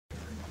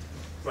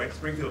Right,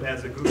 Springfield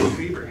has a Google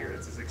fever here.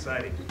 This is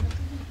exciting.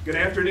 Good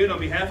afternoon. On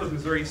behalf of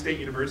Missouri State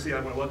University, I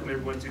want to welcome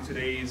everyone to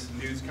today's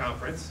news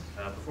conference.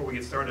 Before we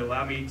get started,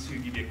 allow me to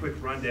give you a quick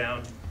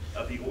rundown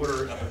of the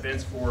order of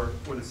events for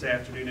this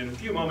afternoon. In a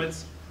few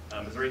moments,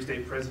 Missouri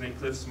State President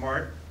Cliff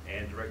Smart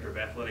and Director of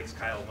Athletics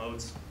Kyle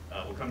Moats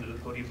will come to the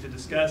podium to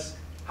discuss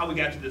how we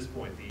got to this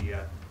point, the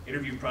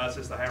interview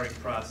process, the hiring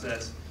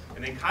process,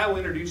 and then Kyle will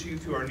introduce you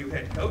to our new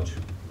head coach,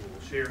 who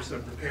will share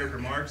some prepared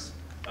remarks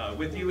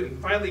with you. And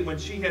finally, when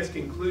she has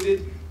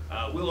concluded,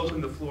 we'll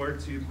open the floor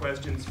to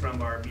questions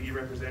from our media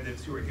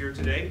representatives who are here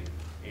today.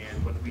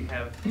 And when we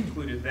have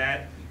concluded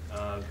that,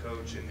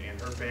 Coach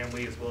and her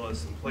family, as well as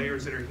some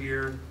players that are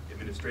here,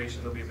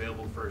 administration, they'll be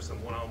available for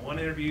some one-on-one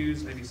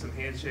interviews, maybe some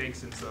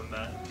handshakes, and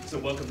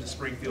some welcome to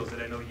Springfield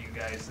that I know you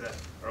guys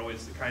are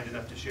always kind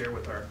enough to share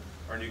with our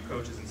new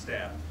coaches and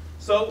staff.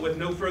 So, with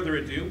no further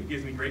ado, it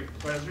gives me great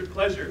pleasure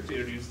to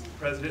introduce the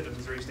President of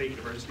Missouri State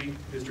University,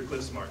 Mr.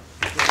 Cliff Smart.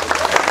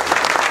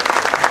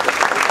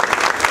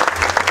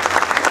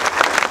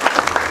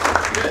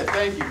 Good,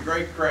 thank you.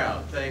 Great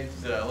crowd.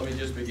 Thanks. Let me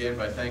just begin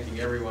by thanking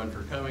everyone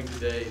for coming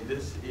today.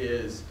 This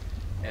is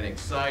an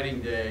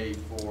exciting day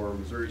for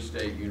Missouri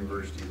State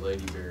University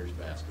Lady Bears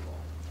basketball.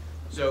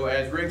 So,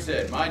 as Rick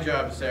said, my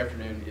job this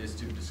afternoon is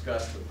to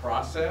discuss the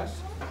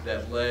process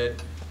that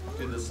led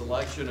to the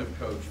selection of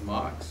Coach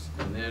Mox,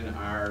 and then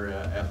our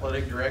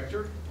athletic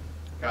director,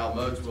 Kyle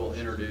Moats, will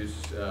introduce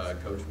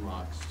Coach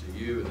Mox to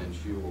you, and then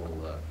she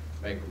will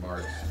make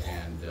remarks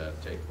and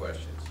take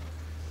questions.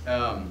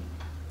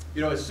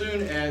 You know, as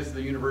soon as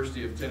the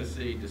University of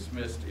Tennessee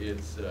dismissed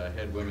its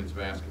head women's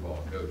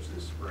basketball coach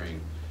this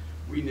spring,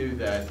 we knew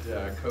that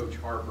Coach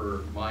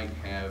Harper might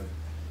have,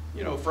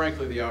 you know,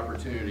 frankly, the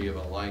opportunity of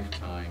a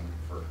lifetime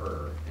for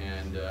her.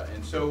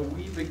 And so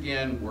we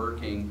began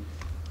working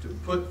to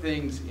put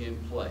things in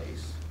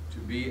place to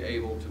be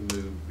able to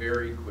move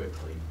very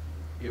quickly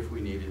if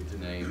we needed to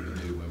name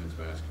the new women's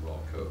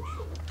basketball coach.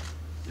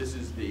 This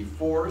is the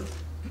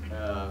fourth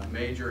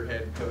major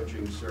head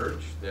coaching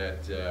search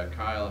that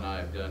Kyle and I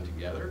have done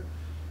together,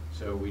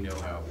 so we know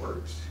how it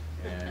works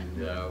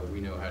and we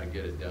know how to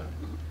get it done.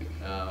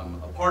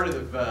 A part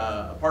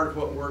of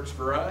what works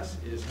for us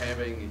is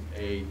having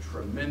a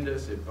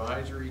tremendous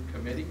advisory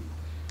committee.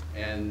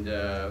 And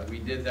we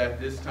did that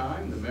this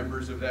time. The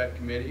members of that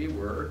committee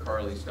were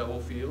Carly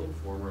Stubblefield,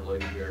 former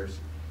Lady Bears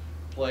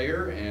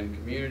player and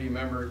community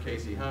member,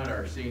 Casey Hunt,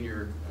 our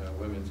senior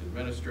women's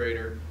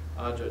administrator,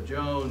 Aja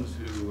Jones,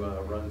 who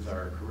runs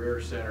our career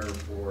center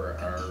for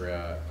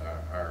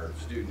our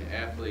student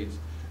athletes,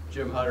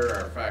 Jim Hutter,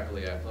 our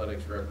faculty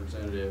athletics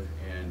representative,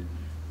 and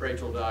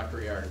Rachel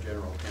Dockery, our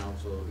general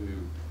counsel,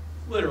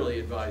 who literally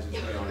advises me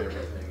on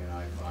everything, and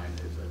I find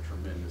is a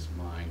tremendous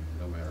mind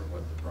no matter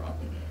what the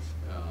problem is.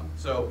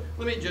 So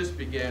let me just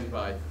begin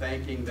by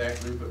thanking that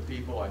group of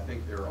people. I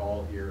think they're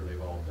all here.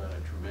 They've all done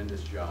a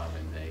tremendous job,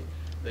 and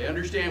they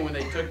understand when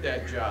they took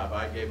that job,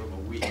 I gave them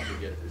a week to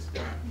get this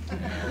done,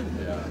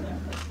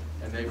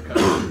 and they've come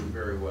through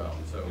very well.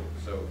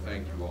 So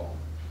thank you all.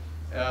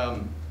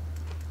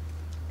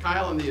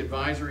 Kyle and the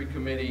advisory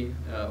committee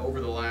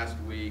over the last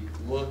week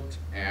looked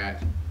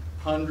at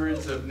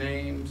hundreds of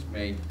names,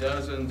 made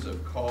dozens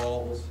of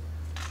calls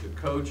to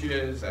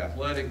coaches,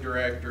 athletic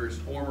directors,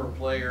 former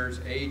players,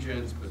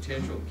 agents,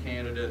 potential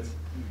candidates,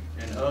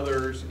 and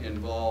others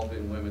involved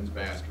in women's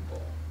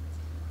basketball.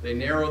 They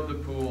narrowed the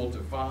pool to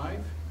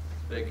 5.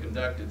 They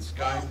conducted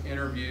Skype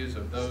interviews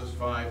of those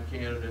 5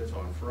 candidates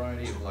on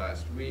Friday of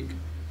last week.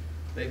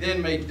 They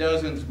then made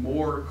dozens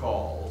more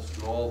calls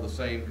to all the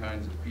same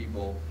kinds of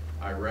people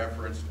I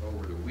referenced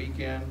over the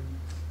weekend.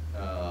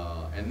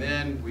 And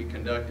then we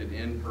conducted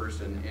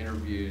in-person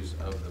interviews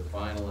of the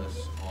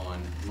finalists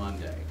on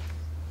Monday.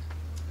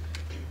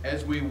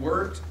 As we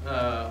worked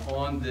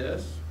on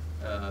this,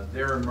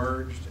 there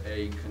emerged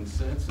a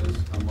consensus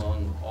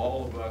among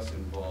all of us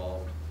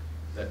involved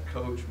that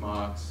Coach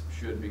Mox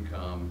should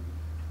become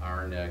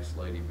our next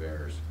Lady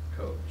Bears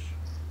coach.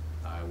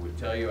 I would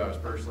tell you I was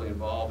personally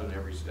involved in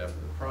every step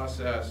of the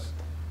process,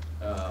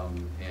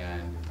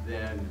 and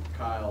then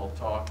Kyle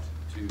talked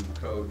to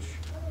Coach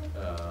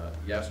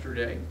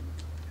yesterday,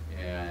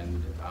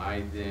 and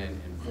I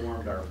then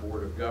informed our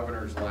Board of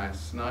Governors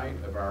last night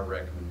of our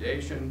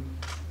recommendation.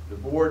 The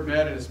board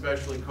met in a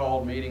specially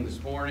called meeting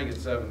this morning at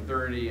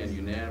 7:30 and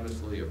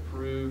unanimously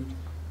approved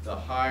the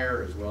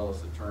hire as well as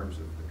the terms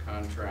of the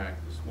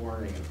contract this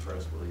morning, and a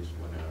press release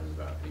went out at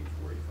about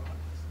 8:45.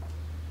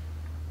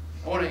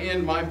 I want to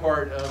end my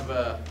part of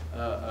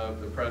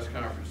the press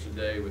conference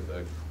today with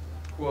a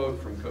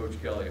quote from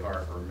Coach Kelly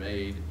Harper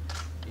made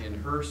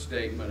in her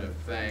statement of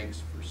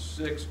thanks for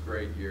 6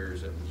 great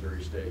years at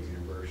Missouri State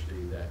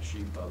University that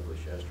she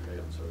published yesterday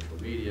on social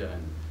media,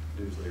 and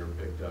Newsletter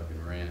picked up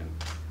and ran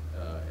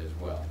as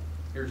well.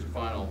 Here's the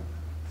final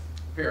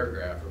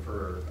paragraph of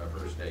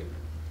her statement.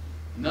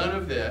 None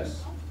of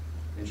this,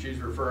 and she's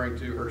referring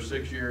to her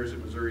 6 years at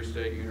Missouri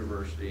State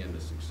University and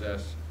the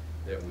success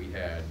that we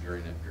had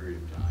during that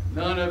period of time.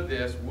 None of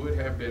this would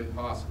have been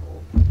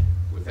possible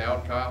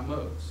without Kyle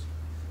Moats.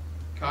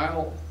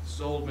 Kyle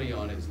sold me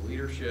on his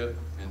leadership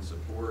and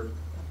support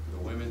for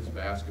the women's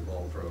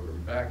basketball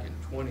program back in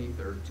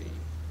 2013.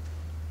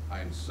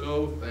 I am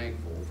so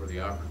thankful for the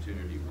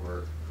opportunity to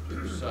work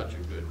with such a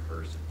good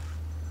person.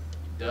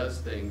 He does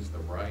things the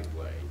right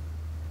way,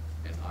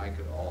 and I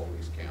could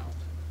always count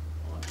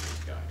on his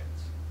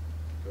guidance.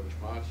 Coach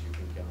Mox, you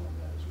can count on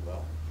that as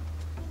well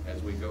as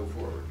we go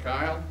forward.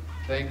 Kyle,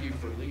 thank you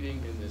for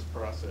leading in this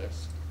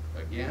process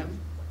again.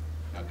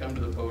 Now come to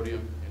the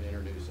podium and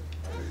introduce him.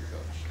 Over to you,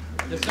 Coach.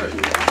 Yes, sir.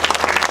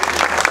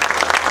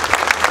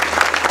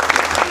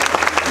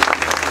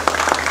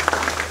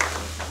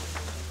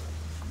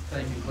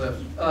 Thank you,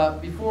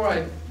 Cliff. Before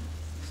I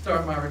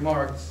start my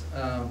remarks,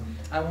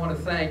 I want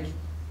to thank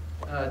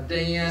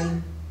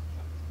Dan,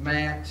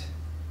 Matt,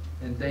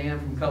 and Dan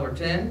from Color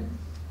 10,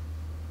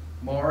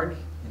 Mark,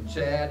 and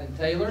Chad, and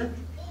Taylor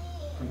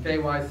from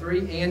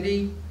KY3,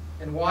 Andy,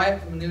 and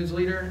Wyatt from the News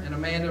Leader, and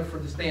Amanda for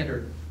the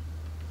Standard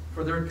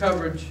for their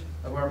coverage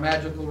of our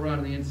magical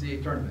run in the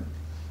NCAA tournament.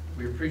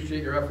 We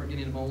appreciate your effort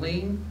getting to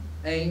Moline,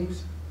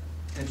 Ames,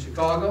 and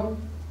Chicago,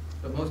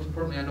 but most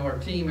importantly, I know our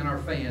team and our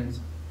fans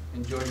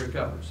enjoyed your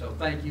coverage. So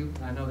thank you.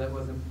 I know that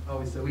wasn't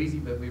always so easy,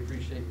 but we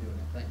appreciate doing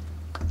it. Thank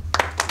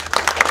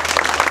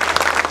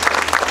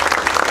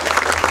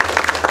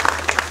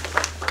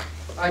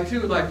you. I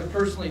too would like to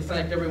personally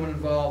thank everyone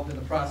involved in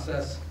the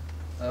process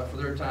for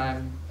their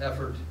time,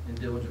 effort, and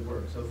diligent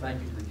work. So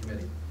thank you to the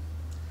committee.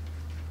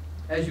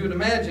 As you would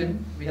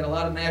imagine, we had a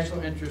lot of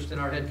national interest in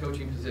our head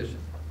coaching position.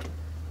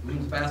 The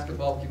women's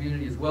basketball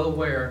community is well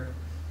aware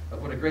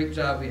of what a great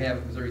job we have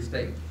at Missouri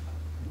State.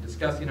 In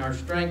discussing our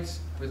strengths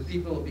with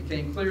people, it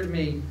became clear to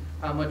me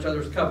how much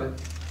others covet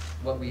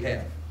what we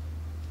have.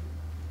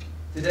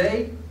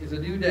 Today is a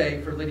new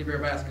day for Lady Bear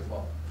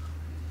basketball,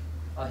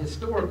 a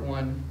historic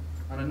one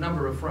on a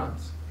number of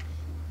fronts.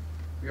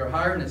 We are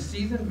hiring a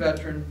seasoned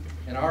veteran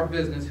in our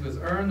business who has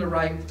earned the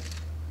right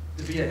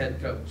to be a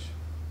head coach.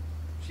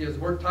 She has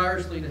worked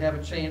tirelessly to have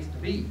a chance to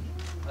be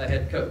a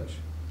head coach.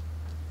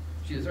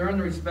 She has earned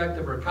the respect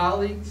of her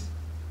colleagues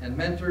and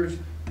mentors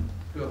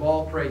who have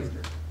all praised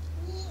her.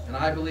 And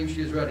I believe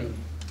she is ready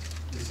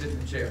to sit in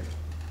the chair.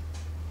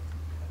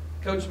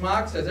 Coach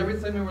Mox has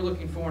everything we were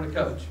looking for in a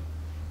coach.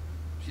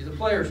 She's a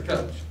player's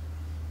coach,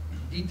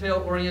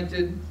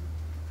 detail-oriented,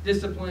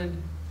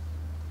 disciplined,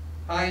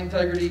 high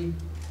integrity,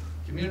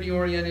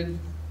 community-oriented,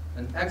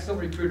 an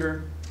excellent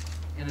recruiter,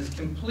 and is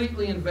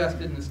completely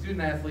invested in the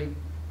student athlete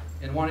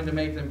and wanting to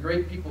make them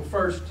great people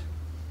first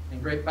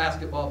and great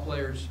basketball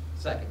players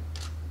second.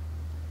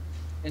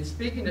 In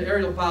speaking to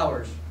Ariel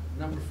Powers,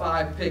 number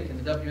 5 pick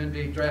in the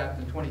WNBA draft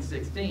in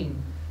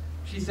 2016,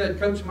 she said,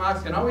 Coach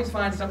Mox can always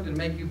find something to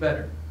make you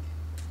better.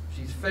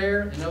 She's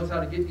fair and knows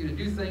how to get you to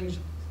do things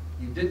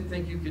you didn't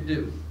think you could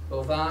do,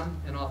 both on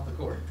and off the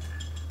court.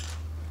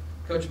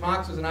 Coach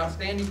Mox was an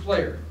outstanding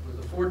player, was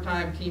a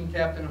 4-time team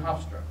captain in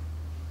Hofstra.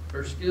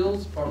 Her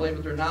skills, parlayed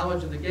with her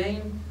knowledge of the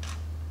game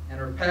and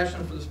her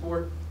passion for the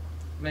sport,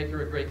 make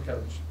her a great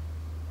coach.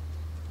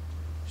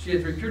 She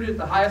has recruited at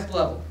the highest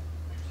level.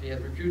 She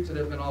has recruits that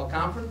have been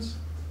all-conference,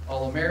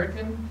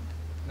 all-American,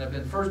 and have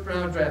been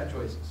first-round draft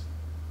choices.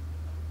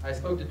 I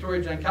spoke to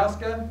Tori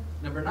Jankowska,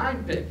 number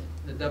 9 pick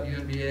in the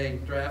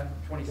WNBA draft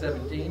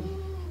 2017,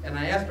 and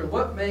I asked her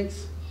what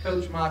makes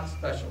Coach Mox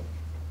special.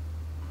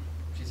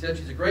 She said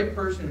she's a great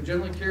person who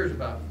genuinely cares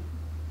about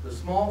you. The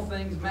small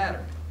things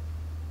matter.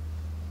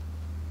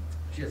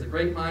 She has a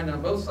great mind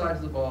on both sides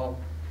of the ball.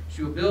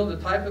 She will build the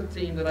type of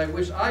team that I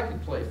wish I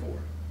could play for.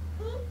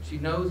 She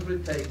knows what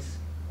it takes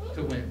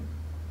to win.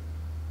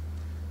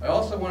 I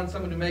also wanted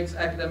someone who makes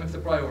academics a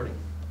priority.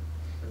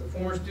 As a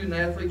former student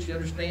athlete, she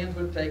understands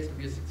what it takes to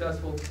be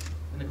successful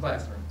in the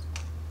classroom.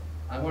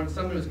 I wanted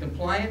someone who is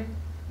compliant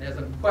and has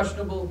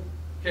unquestionable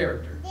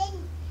character.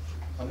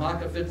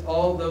 Amaka fits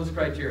all those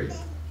criteria.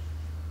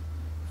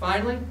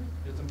 Finally,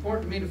 it's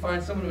important to me to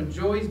find someone who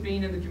enjoys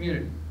being in the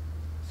community,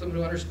 someone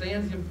who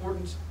understands the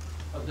importance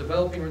of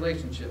developing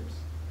relationships.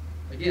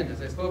 Again,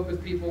 as I spoke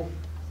with people,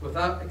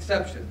 without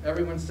exception,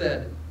 everyone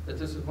said that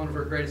this is one of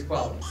her greatest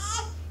qualities.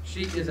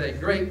 She is a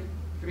great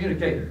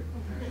communicator.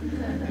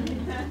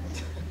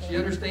 She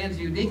understands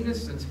the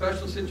uniqueness and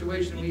special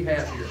situation we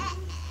have here.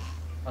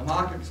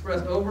 Amaka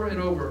expressed over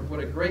and over what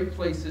a great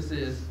place this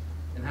is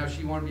and how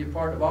she wanted to be a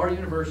part of our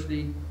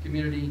university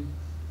community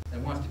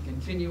and wants to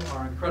continue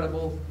our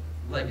incredible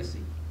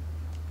legacy.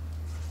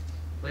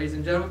 Ladies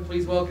and gentlemen,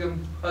 please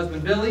welcome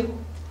husband Billy,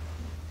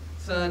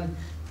 son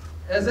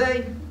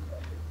Eze,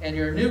 and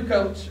your new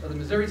coach of the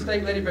Missouri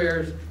State Lady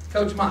Bears,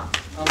 Coach Mox.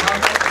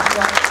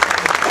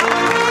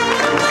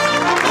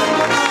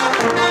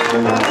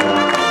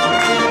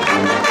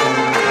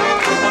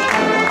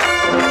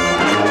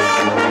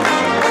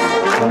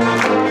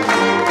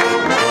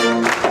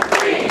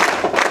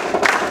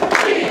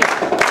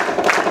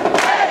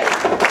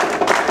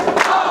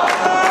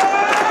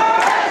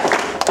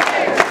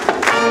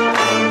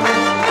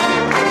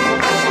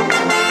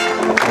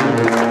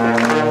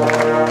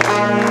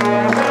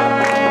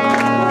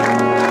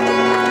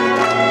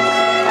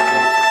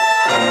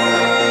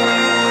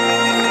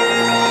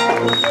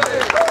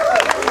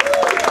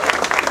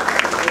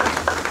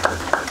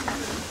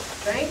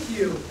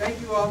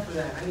 you all for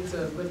that. I need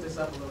to lift this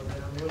up a little bit.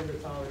 I'm a little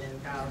bit taller than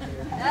Kyle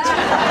here.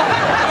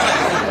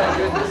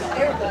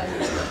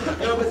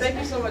 No, but thank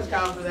you so much,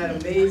 Kyle, for that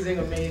amazing,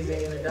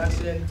 amazing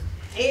introduction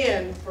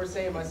and for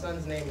saying my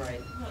son's name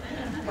right.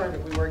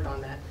 Perfect, we worked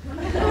on that.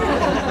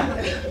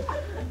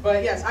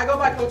 But yes, I go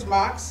by Coach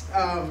Mox.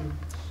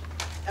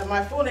 And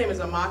my full name is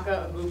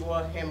Amaka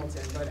Agugwa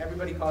Hamilton, but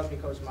everybody calls me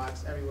Coach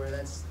Mox everywhere.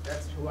 That's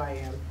who I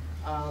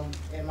am.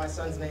 And my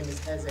son's name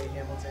is Eze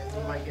Hamilton.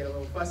 He might get a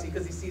little fussy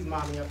because he sees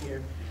mommy up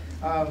here.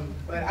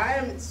 But I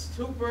am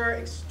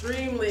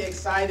extremely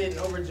excited and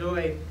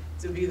overjoyed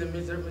to be the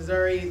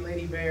Missouri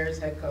Lady Bears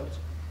head coach.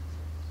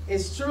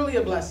 It's truly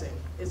a blessing.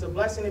 It's a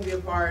blessing to be a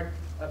part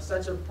of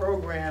such a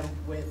program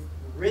with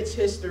rich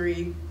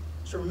history,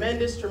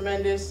 tremendous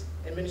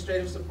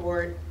administrative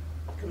support,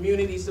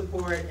 community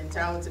support, and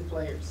talented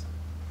players.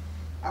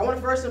 I want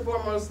to first and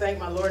foremost thank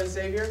my Lord and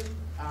Savior,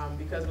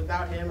 because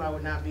without him I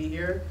would not be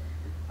here.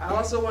 I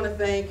also want to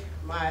thank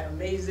my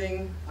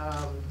amazing,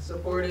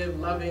 supportive,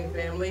 loving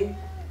family.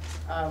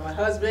 My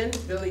husband,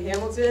 Billy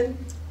Hamilton,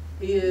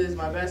 he is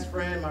my best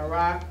friend, my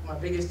rock, my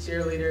biggest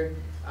cheerleader.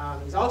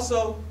 He's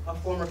also a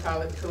former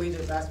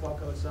collegiate basketball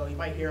coach, so you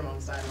might hear him on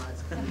the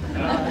sidelines.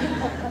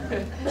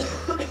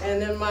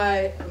 And then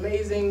my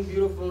amazing,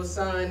 beautiful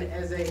son,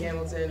 Eze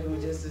Hamilton, who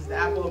just is the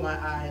apple of my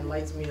eye and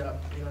lights me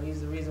up. You know,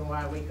 he's the reason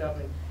why I wake up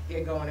and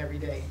get going every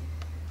day.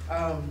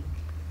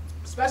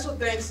 Special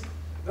thanks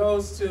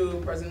goes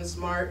to President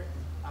Smart,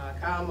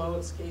 Kyle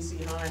Motes,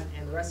 Casey Hunt,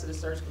 and the rest of the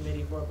search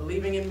committee for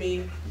believing in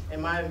me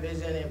and my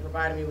vision and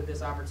providing me with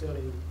this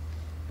opportunity.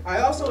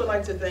 I also would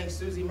like to thank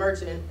Susie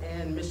Merchant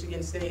and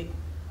Michigan State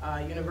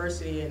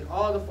University and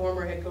all the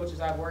former head coaches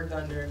I've worked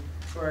under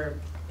for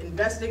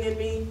investing in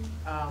me,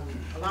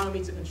 allowing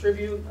me to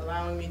contribute,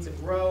 allowing me to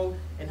grow,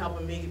 and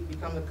helping me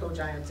become the coach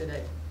I am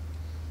today.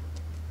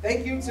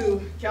 Thank you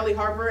to Kelly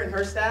Harper and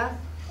her staff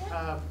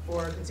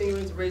for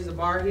continuing to raise the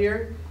bar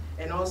here,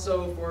 and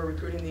also for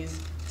recruiting these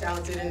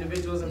talented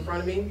individuals in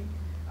front of me.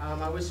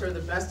 I wish her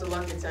the best of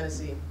luck in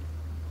Tennessee.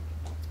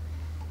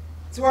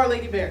 To our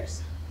Lady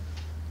Bears,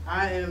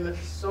 I am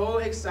so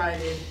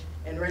excited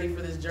and ready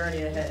for this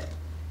journey ahead.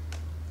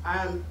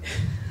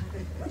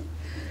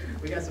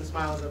 We got some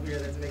smiles up here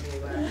that's making me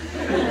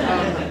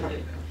laugh.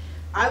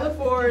 I look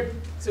forward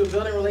to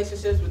building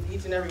relationships with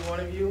each and every one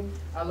of you.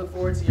 I look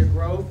forward to your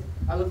growth.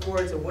 I look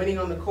forward to winning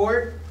on the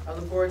court. I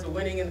look forward to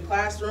winning in the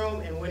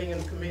classroom and winning in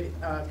the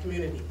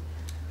community.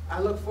 I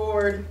look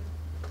forward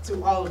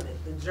to all of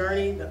it, the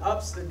journey, the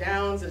ups, the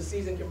downs that the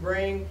season can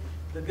bring,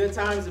 the good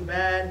times, the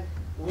bad.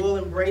 We'll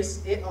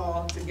embrace it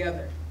all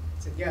together.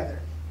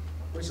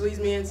 Which leads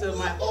me into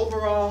my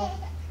overall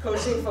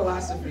coaching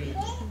philosophy,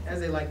 as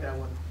they like that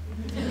one.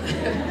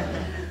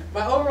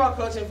 My overall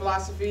coaching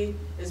philosophy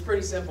is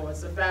pretty simple.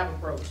 It's the FAB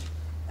approach.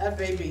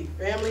 FAB,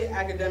 family,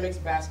 academics,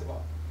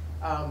 basketball.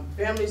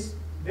 Family's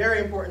very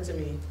important to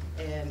me,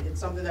 and it's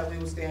something that we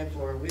will stand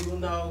for. We will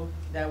know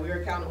that we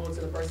are accountable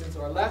to the person to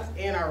our left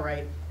and our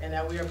right, and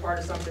that we are part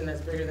of something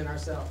that's bigger than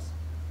ourselves.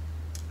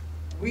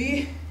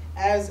 We,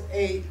 as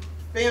a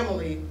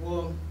family,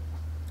 will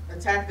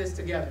attack this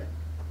together.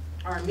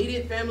 Our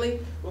immediate family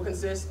will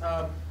consist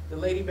of the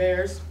Lady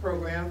Bears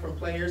program, from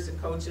players to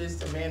coaches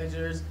to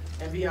managers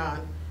and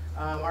beyond.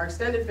 Our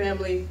extended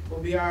family will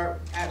be our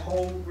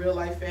at-home,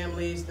 real-life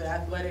families, the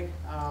athletic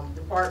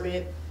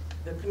department,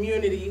 the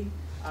community,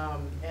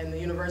 and the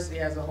university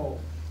as a whole.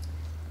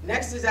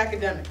 Next is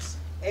academics.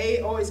 A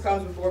always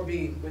comes before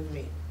B with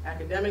me.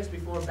 Academics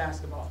before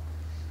basketball.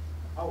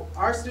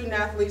 Our student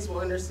athletes will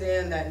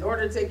understand that in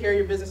order to take care of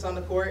your business on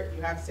the court,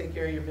 you have to take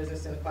care of your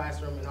business in the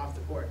classroom and off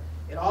the court.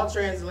 It all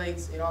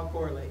translates, it all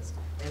correlates,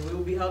 and we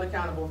will be held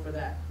accountable for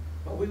that.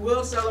 But we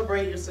will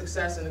celebrate your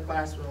success in the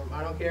classroom.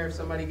 I don't care if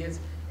somebody gets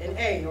an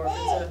A or if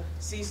it's a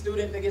C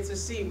student that gets a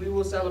C. We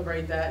will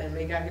celebrate that and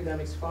make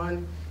academics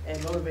fun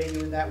and motivate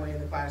you that way in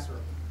the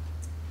classroom.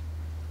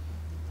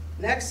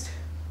 Next,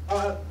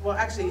 well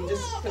actually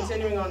just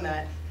continuing on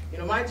that, you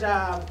know, my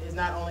job is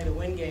not only to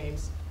win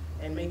games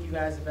and make you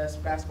guys the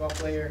best basketball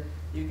player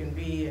you can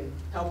be and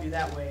help you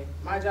that way.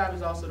 My job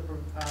is also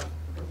to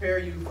prepare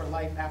you for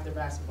life after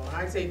basketball, and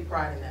I take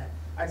pride in that.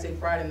 I take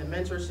pride in the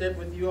mentorship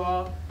with you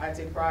all. I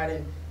take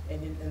pride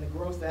in the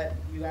growth that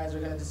you guys are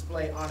going to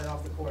display on and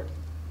off the court.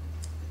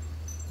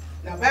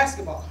 Now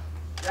basketball,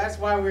 that's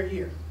why we're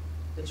here.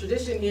 The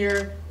tradition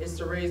here is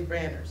to raise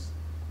banners,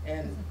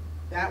 and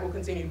that will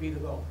continue to be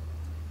the goal.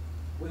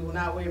 We will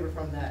not waver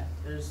from that.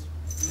 There's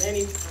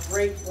many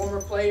great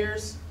former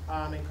players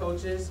and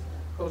coaches,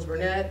 Coach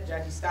Burnett,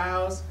 Jackie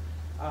Stiles,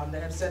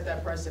 that have set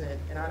that precedent,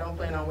 and I don't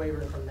plan on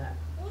wavering from that.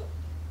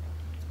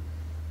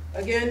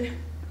 Again,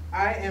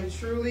 I am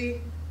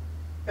truly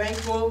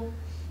thankful,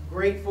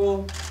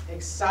 grateful,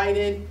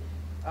 excited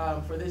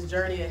for this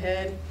journey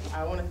ahead.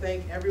 I want to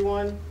thank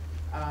everyone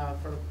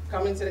for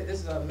coming today.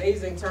 This is an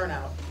amazing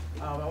turnout.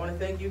 I want to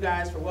thank you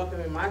guys for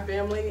welcoming my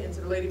family into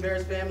the Lady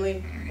Bears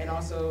family and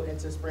also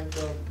into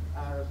Springfield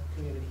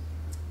community.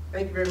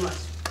 Thank you very much.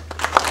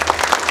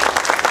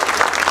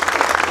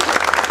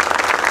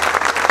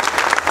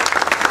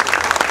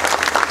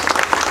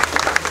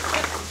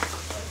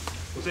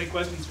 We'll take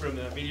questions from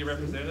the media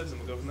representatives, and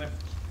we'll go from there.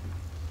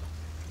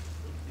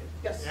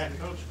 Yes? Yeah,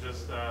 Coach,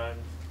 just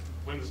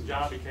when this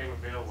job became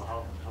available,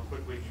 how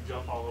quickly did you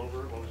jump all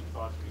over it? What was your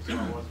thoughts when you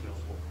saw it was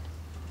available?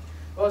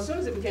 Well, as soon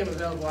as it became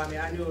available, I mean,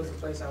 I knew it was the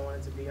place I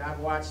wanted to be.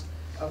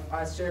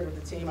 I shared with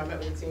the team, I met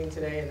with the team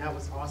today, and that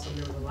was awesome.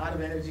 There was a lot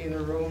of energy in the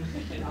room,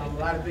 a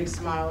lot of big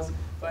smiles.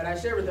 But I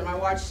shared with them,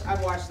 I've watched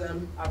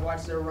them, I've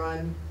watched their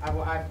run,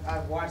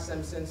 I've watched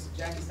them since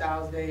Jackie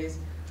Styles days.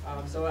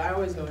 So I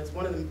always know it's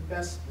one of the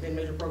best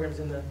mid-major programs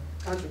in the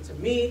country. To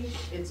me,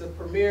 it's a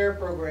premier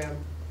program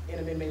in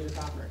a mid-major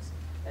conference.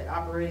 It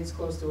operates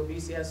close to a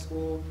BCS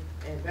school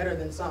and better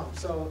than some.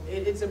 So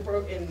it's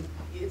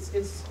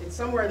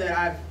somewhere that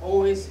I've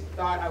always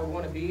thought I would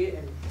want to be.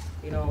 And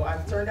you know,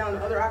 I've turned down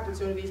other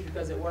opportunities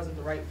because it wasn't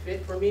the right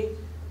fit for me.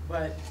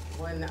 But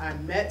when I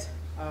met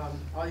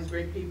all these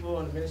great people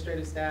and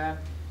administrative staff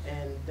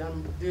and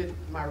did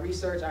my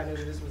research, I knew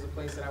that this was a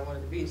place that I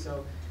wanted to be.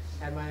 So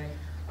I had my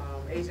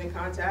agent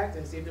contact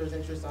and see if there was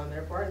interest on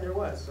their part, and there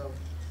was. So.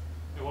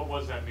 And what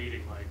was that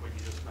meeting like when you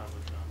just met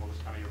with them? What was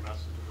kind of your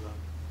message to them?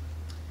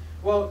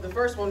 Well, the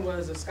first one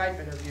was a Skype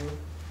interview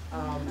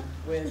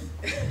with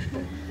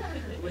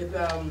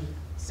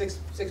six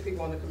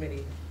people on the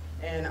committee,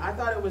 and I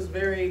thought it was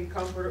very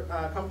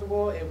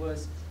comfortable. It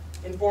was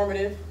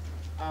informative,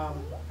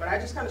 but I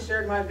just kind of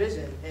shared my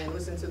vision and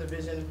listened to the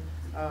vision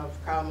of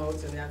Kyle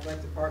Motes and the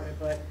athletic department.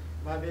 But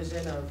my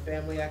vision of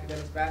family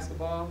academics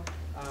basketball,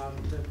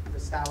 the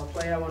style of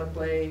play I want to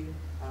play,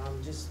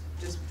 just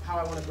how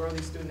I want to grow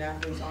these student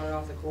athletes on and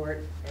off the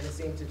court, and it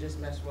seemed to just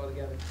mesh well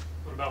together.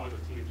 What about with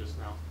the team just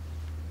now,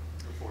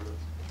 before this?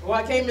 Well,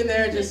 I came in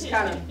there just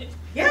kind of,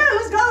 yeah,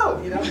 let's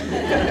go, you know,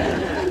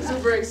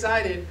 super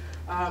excited.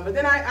 But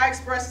then I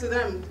expressed to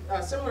them,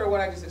 similar to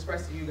what I just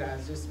expressed to you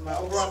guys, just my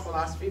overall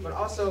philosophy, but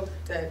also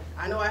that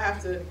I know I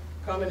have to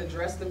come and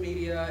address the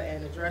media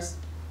and address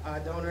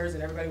donors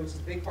and everybody, which is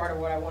a big part of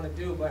what I want to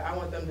do, but I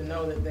want them to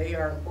know that they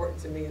are important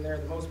to me and they're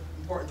the most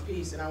important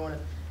piece, and I want to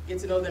get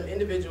to know them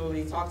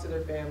individually, talk to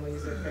their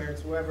families, their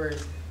parents, whoever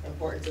is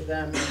important to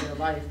them in their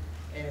life,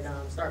 and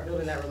start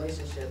building that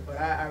relationship. But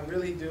I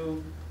really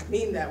do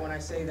mean that when I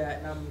say that,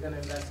 and I'm going to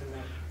invest in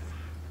them.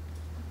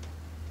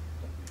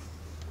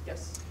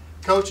 Yes?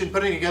 Coach, in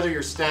putting together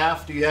your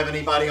staff, do you have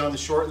anybody on the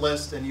short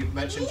list? And you've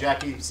mentioned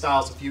Jackie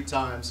Styles a few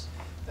times.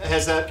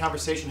 Has that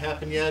conversation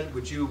happened yet?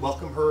 Would you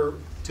welcome her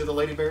to the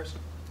Lady Bears?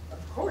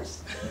 Of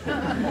course.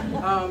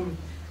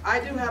 I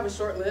do have a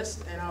short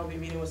list, and I'll be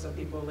meeting with some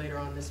people later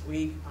on this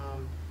week.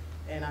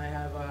 And I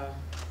have a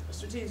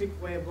strategic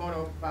way of going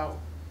about,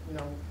 you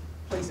know,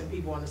 placing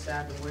people on the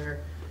staff and where,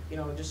 you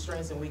know, just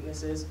strengths and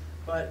weaknesses.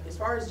 But as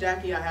far as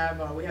Jackie,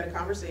 we had a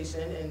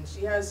conversation, and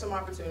she has some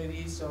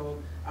opportunities, so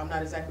I'm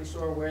not exactly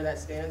sure where that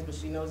stands, but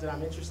she knows that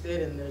I'm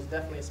interested, and there's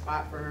definitely a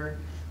spot for her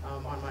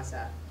on my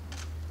staff.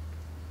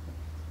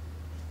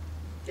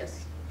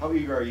 Yes? How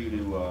eager are you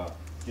to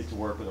get to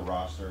work with a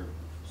roster of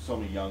so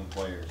many young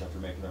players after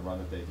making the run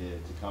that they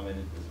did, to come in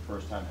as a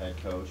first-time head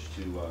coach,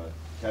 to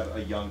have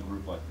a young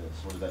group like this?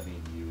 What does that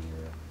mean to you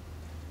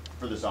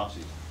for this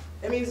offseason?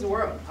 It means the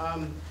world.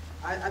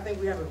 I think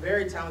we have a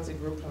very talented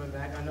group coming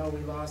back. I know we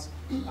lost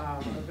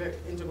a very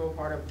integral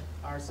part of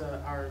our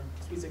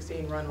Sweet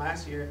 16 run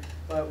last year,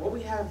 but what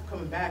we have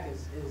coming back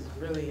is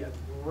really a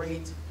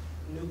great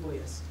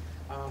nucleus.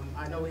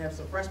 I know we have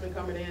some freshmen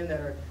coming in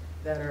that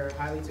are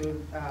highly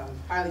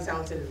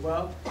talented as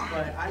well,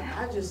 but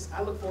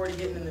I look forward to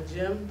getting in the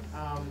gym,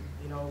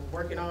 you know,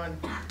 working on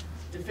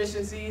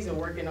deficiencies and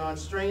working on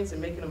strengths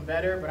and making them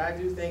better. But I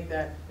do think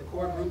that the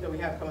core group that we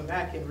have coming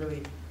back can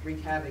really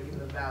wreak havoc in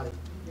the Valley.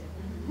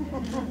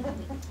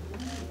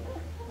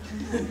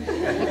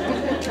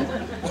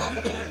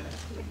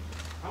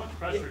 How much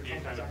pressure do you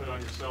kind of put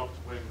on yourself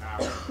to win now?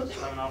 Just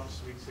coming off the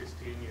Sweet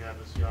 16, you have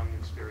this young,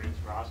 experienced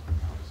roster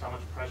now. Just how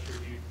much pressure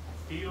do you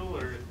feel,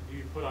 or do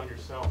you put on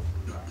yourself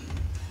for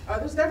that?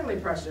 There's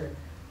definitely pressure.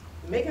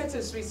 Making it to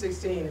the Sweet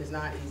 16 is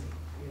not easy,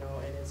 you know,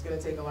 and it's going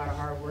to take a lot of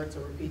hard work to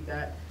repeat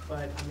that.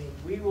 But I mean,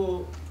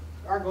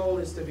 our goal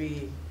is to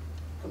be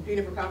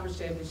competing for conference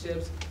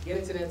championships, get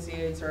into the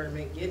NCAA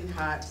tournament, getting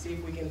hot, see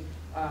if we can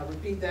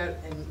repeat that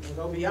and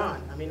go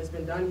beyond. I mean, it's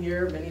been done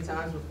here many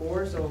times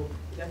before, so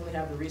we definitely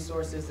have the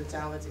resources, the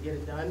talent to get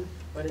it done.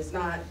 But it's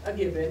not a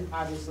given,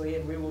 obviously,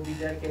 and we will be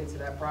dedicated to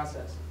that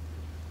process.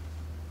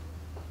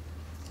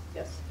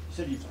 Yes? You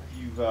said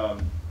you've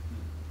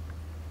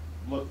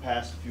looked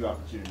past a few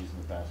opportunities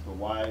in the past, but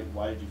why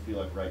did you feel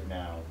like right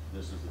now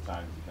this is the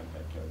time to become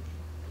head coach?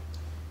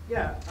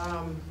 Yeah,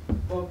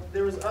 well,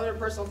 there was other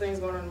personal things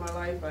going on in my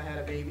life. I had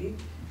a baby,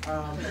 so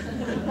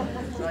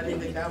I didn't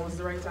think that was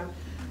the right time.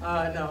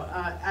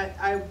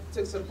 I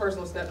took some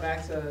personal step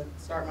back to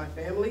start my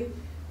family,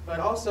 but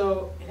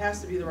also it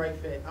has to be the right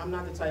fit. I'm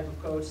not the type of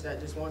coach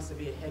that just wants to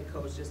be a head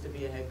coach just to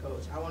be a head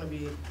coach. I want to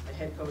be a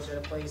head coach at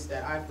a place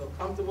that I feel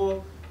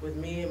comfortable with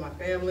me and my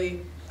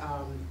family,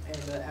 and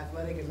the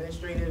athletic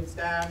administrative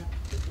staff,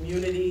 the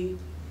community,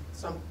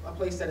 a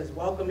place that is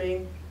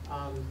welcoming.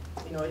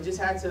 You know, it just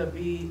had to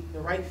be the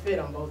right fit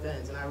on both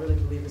ends, and I really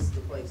believe this is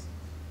the place.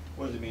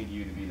 What does it mean to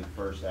you to be the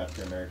first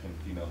African-American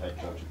female head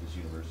coach at this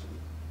university?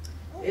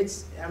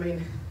 I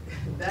mean,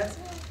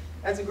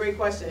 that's a great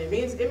question. It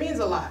means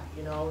a lot,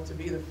 you know, to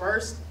be the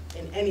first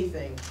in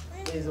anything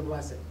is a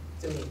blessing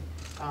to me.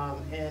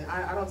 And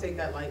I don't take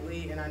that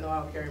lightly, and I know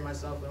I'll carry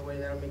myself in a way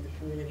that'll make the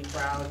community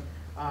proud,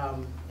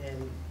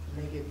 and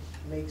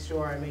make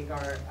sure I make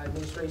our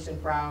administration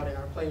proud and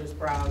our players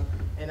proud.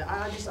 And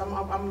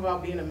I'm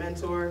about being a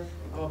mentor.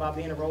 I'm about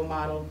being a role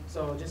model.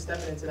 So just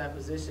stepping into that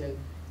position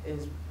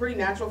is pretty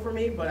natural for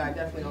me, but I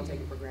definitely don't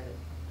take it for granted.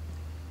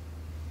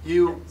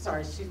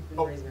 Sorry, she's been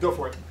raising her Go hand.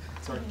 for it.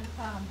 Sorry.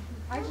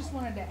 I just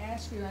wanted to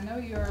ask you, I know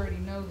you already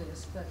know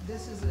this, but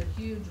this is a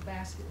huge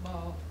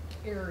basketball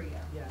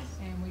area. Yes.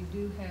 And we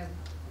do have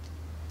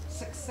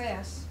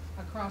success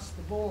across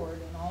the board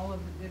in all of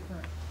the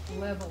different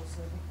levels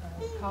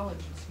of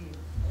colleges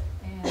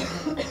here.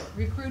 And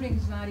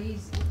recruiting's not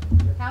easy.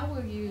 How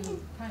will you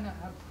kind of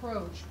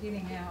approach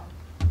getting out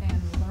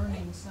and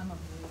learning some of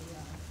the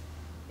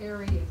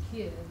area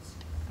kids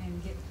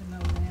and get to know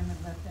them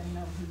and let them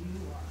know who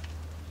you are?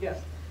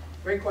 Yes,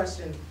 great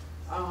question.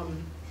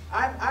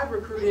 I've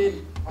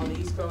recruited on the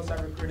East Coast,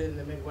 I've recruited in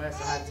the Midwest,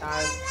 I have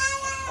ties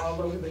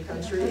all over the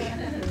country.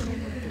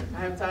 I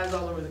have ties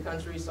all over the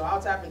country, so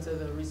I'll tap into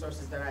the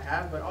resources that I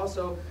have, but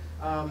also,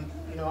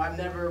 you know, I've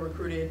never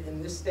recruited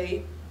in this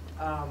state,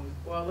 well,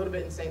 a little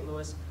bit in St.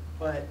 Louis,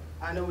 but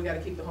I know we gotta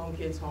keep the home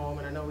kids home,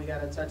 and I know we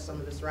gotta touch some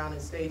of the surrounding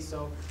states,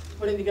 so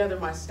putting together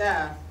my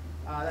staff,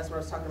 that's what I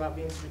was talking about,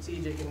 being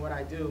strategic in what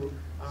I do.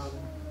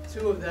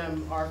 2 of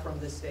them are from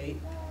this state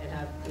and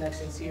have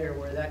connections here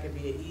where that could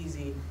be an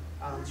easy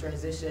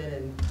transition,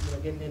 and you know,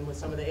 getting in with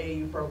some of the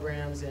AAU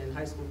programs and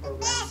high school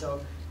programs.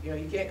 So you know,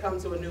 you can't come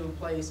to a new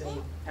place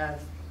and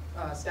have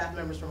staff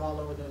members from all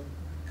over the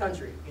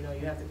country. You know,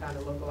 you have to kind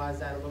of localize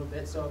that a little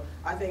bit. So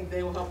I think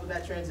they will help with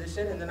that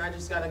transition, and then I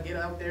just got to get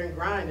out there and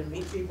grind and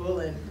meet people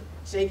and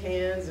shake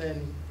hands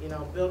and you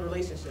know, build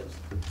relationships.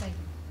 Thank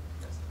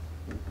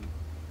you.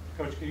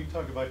 Coach, can you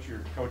talk about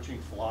your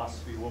coaching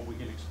philosophy, what we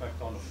can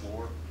expect on the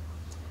floor?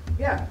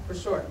 Yeah, for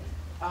sure.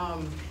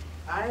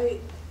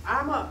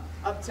 I'm a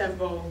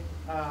up-tempo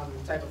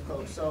type of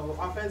coach. So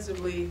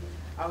offensively,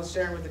 I was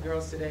sharing with the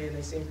girls today, and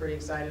they seem pretty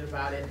excited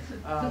about it.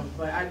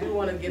 But I do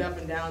want to get up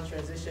and down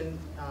transition,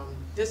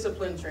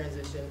 disciplined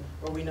transition,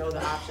 where we know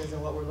the options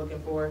and what we're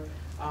looking for.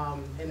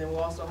 And then we'll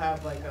also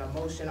have like a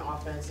motion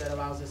offense that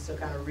allows us to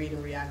kind of read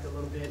and react a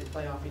little bit and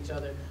play off each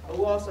other. But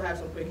we'll also have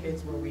some quick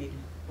hits where we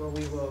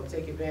will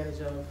take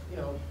advantage of, you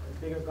know,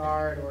 a bigger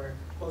guard or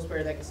post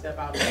player that can step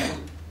out.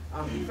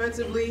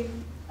 Defensively,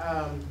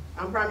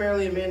 I'm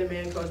primarily a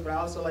man-to-man coach, but I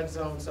also like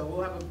zone. So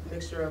we'll have a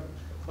mixture of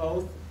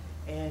both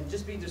and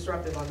just be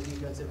disruptive on the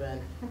defensive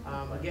end.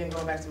 Again,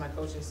 going back to my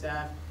coaching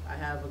staff, I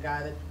have a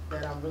guy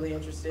that I'm really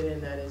interested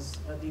in that is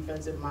a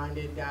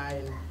defensive-minded guy,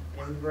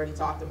 and we've already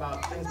talked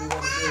about things we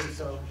want to do.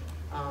 So,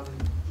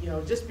 you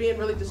know, just being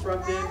really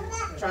disruptive,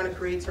 trying to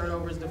create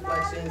turnovers,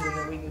 deflections, and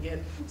then we can get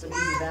some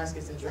easy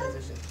baskets in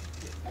transition.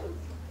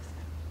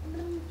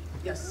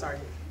 Yes, sorry.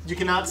 You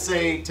cannot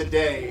say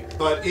today,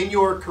 but in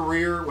your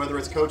career, whether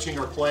it's coaching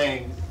or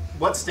playing,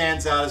 what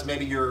stands out as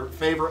maybe your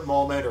favorite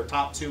moment or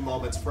top 2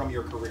 moments from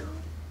your career?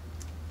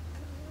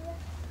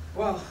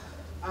 Well,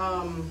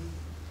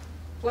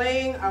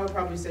 playing, I would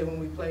probably say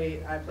when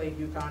I played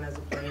UConn as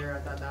a player.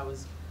 I thought that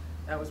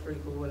was pretty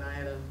cool, and I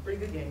had a pretty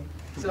good game.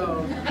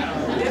 So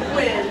we didn't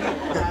win.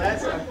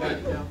 That's not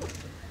good, you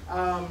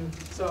know.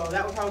 So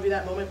that would probably be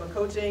that moment. But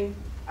coaching,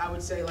 I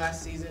would say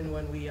last season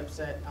when we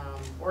upset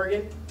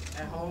Oregon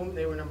at home.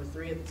 They were number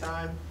 3 at the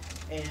time,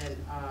 and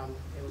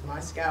it was my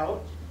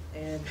scout,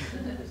 and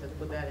I just had to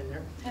put that in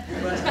there.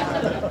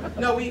 But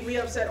no, we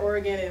upset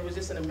Oregon, and it was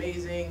just an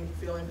amazing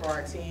feeling for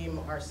our team.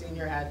 Our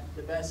senior had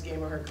the best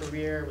game of her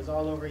career. It was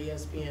all over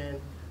ESPN.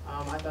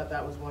 I thought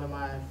that was one of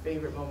my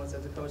favorite moments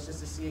as a coach, just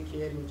to see a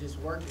kid who just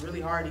worked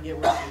really hard to get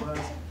where she was,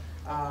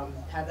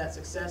 have that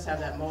success, have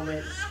that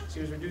moment.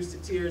 She was reduced to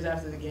tears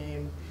after the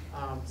game,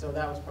 so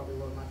that was probably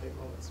one of my favorite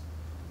moments.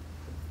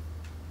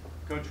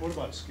 Coach, what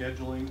about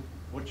scheduling?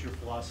 What's your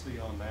philosophy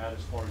on that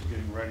as far as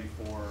getting ready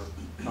for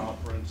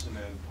conference and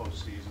then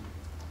postseason?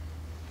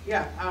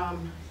 Yeah,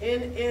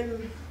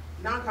 in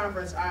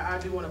non-conference, I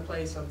do want to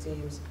play some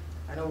teams.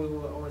 I know we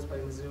will always play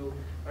Mizzou,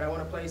 but I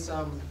want to play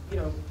some, you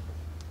know,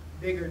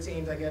 bigger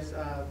teams, I guess,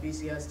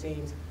 BCS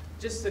teams,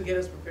 just to get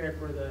us prepared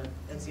for the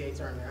NCAA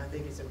tournament. I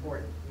think it's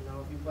important. You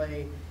know, if you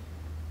play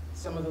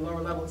some of the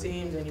lower level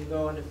teams and you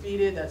go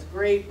undefeated, that's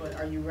great, but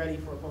are you ready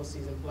for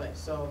postseason play?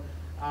 So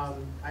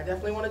I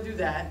definitely want to do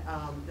that.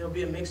 There'll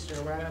be a mixture.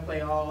 We're not going to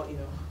play all, you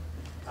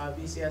know,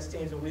 BCS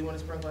teams, but we want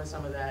to sprinkle in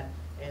some of that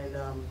and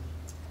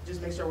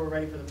just make sure we're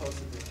ready for the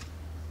postseason.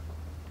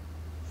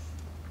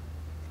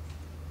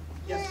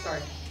 Yes, sorry.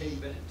 Have you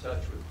been in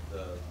touch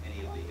with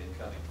any of the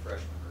incoming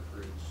freshman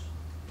recruits?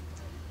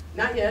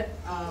 Not yet.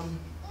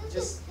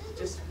 Just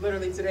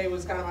literally today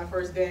was kind of my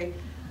first day.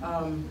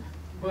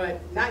 But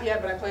not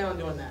yet, but I plan on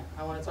doing that.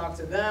 I want to talk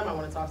to them. I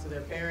want to talk to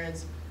their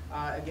parents.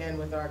 Again,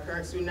 with our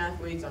current student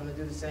athletes, I'm going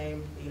to do the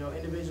same, you know,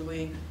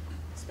 individually,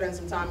 spend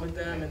some time with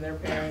them and their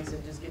parents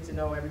and just get to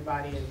know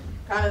everybody and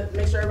kind of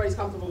make sure everybody's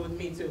comfortable with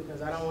me too,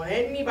 because I don't want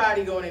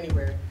anybody going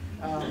anywhere.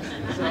 So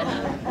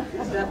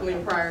it's definitely a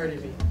priority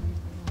to me.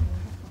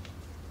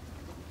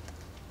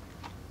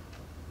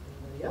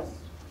 Anybody else?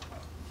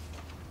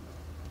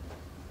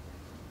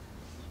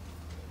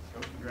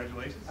 Coach,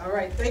 congratulations. All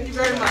right, thank you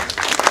very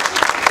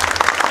much.